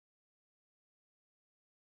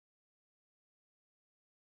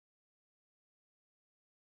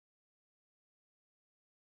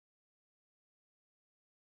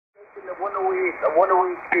The 108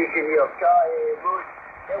 station here. Road,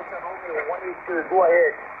 Delta Romeo 182, go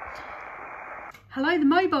ahead. Hello, the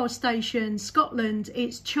mobile station, Scotland.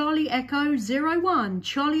 It's Charlie Echo 01,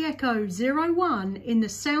 Charlie Echo 01 in the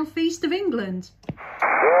southeast of England. Yeah,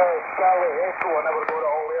 Charlie Echo, I never got it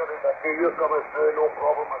all there. I see you're coming through, no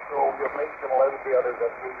problem at all. You're nice and loud there, I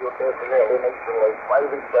see you're definitely nice and loud. 5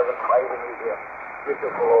 and 7, 5 and 8 here.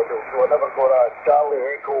 Beautiful audio. So I never got a Charlie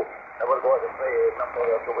Echo, never got the number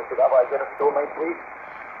there. So we could have again if you don't mind, please.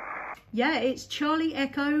 Yeah, it's Charlie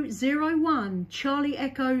Echo 01, Charlie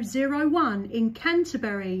Echo 01 in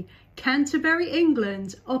Canterbury, Canterbury,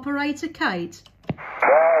 England. Operator Kate. Yes,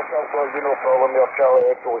 I've got you, no problem. You're Charlie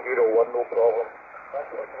Echo 01, no problem.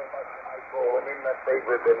 Thank you very much for my call. I'm in that side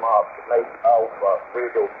with the Mark, Night Alpha,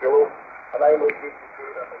 Radio Kilo, and I'm looking to say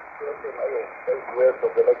that I'm 30 miles southwest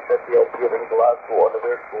of the next city up here in Glasgow on the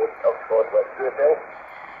west coast of Scotland. QSL.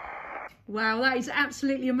 Wow, that is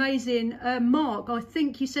absolutely amazing. Mark, I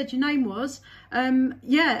think you said your name was.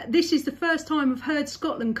 Yeah, this is the first time I've heard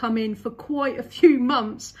Scotland come in for quite a few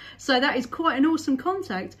months. So that is quite an awesome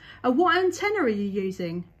contact. What antenna are you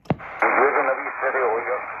using? I'm using a wee SIRIO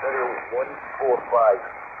 145.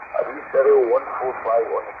 A wee SIRIO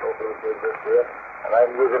 145 on the top of the service there. And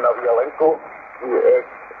I'm using a wee Alenco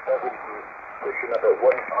EX70, pushing about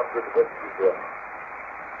 100 whiskies there.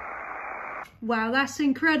 Wow, that's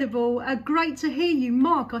incredible. Great to hear you,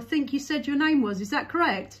 Mark. I think you said your name was. Is that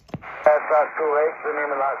correct? Yes, that's correct. The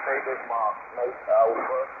name of that site is Mark. Night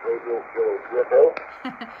Alpha, Radio Kilo.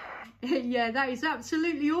 Yeah, that is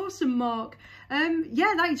absolutely awesome, Mark.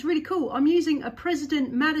 Yeah, that is really cool. I'm using a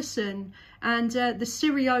President Madison and the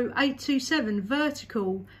SIRIO 827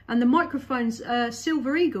 vertical, and the microphone's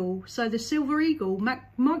Silver Eagle. So the Silver Eagle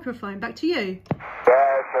microphone. Back to you.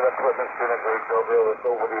 Yes, the equipment's doing a great job here. The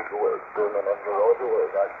Silver Eagle is doing an under audio.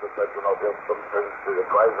 It's actually picking up there sometimes to the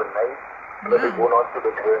 5 and 9. And if we go on to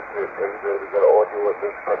the 2 and 2 times there, we get audio that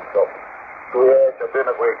gets picked up. So yeah, they're doing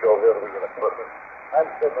a great job here with your equipment. I'm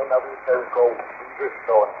sitting in a wee town called Madison,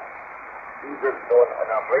 and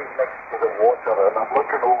I'm right next to the water, and I'm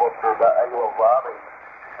looking over to the Isle of Arran.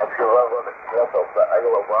 If you've ever heard of the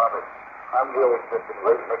Isle of Arran, I'm really sitting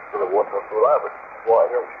right next to the water, so that was what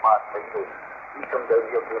a real smart thing is. We come down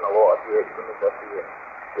here doing a lot of the experiments this year.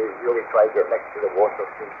 They really try to get next to the water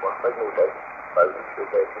since we're signalled out thousands of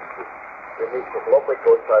seconds. They make some lovely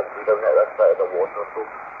contacts down at this side of the water, so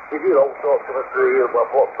we do all sorts of it through here. We've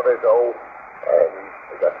worked for us all.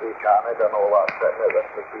 As I say, Canada and all that sitting at this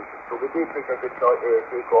location. So we do take a good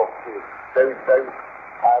take off to down south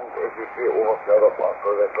and, as you say, over to other parts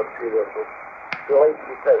of the country there. So we like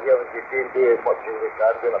to sit here and you say day as much as we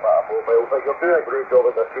can doing a bit of mobile. But you're doing a great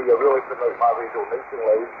job, as I say. You're really putting out my radio nice and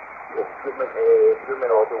loud. You're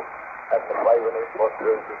zooming audio and the 5 and 8 plus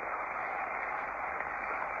ranges.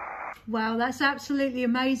 Wow, that's absolutely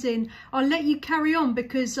amazing. I'll let you carry on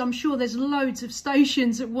because I'm sure there's loads of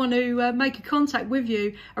stations that want to make a contact with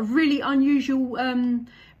you. A really unusual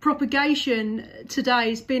propagation today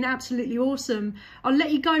has been absolutely awesome. I'll let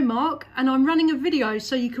you go, Mark, and I'm running a video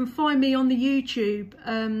so you can find me on the YouTube.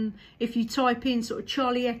 If you type in sort of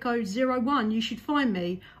Charlie Echo 01, you should find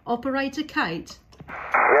me. Operator Kate.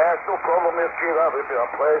 Yes, no problem, Miss G. That would be a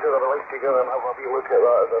pleasure. I'd like to get and have a wee look at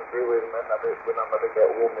that as I say when I'm going to get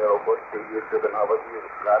home there. I'll go to YouTube and have a wee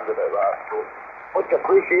random at that. So, much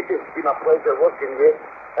appreciated. It's been a pleasure working with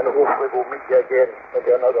you, and hopefully we'll meet you again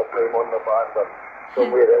maybe another time on the band or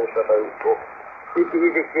somewhere else about. So, keep it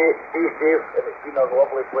easy, Kate. Stay safe, and it's been a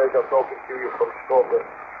lovely pleasure talking to you from Scotland.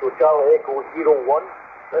 So, Charlie Echo 01,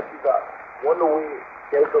 this is a 108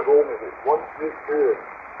 Delta Romeo 132.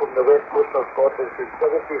 From the west coast of Scotland, to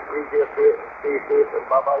 73 dear stay safe and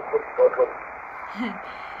bye-bye from Scotland.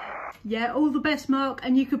 Yeah, all the best, Mark,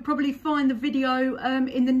 and you could probably find the video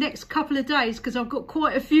in the next couple of days because I've got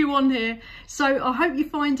quite a few on here, so I hope you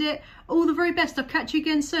find it. All the very best. I'll catch you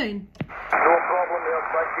again soon. No problem, we'll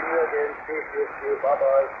catch you again. Stay safe,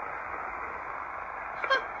 bye-bye.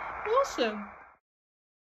 Awesome.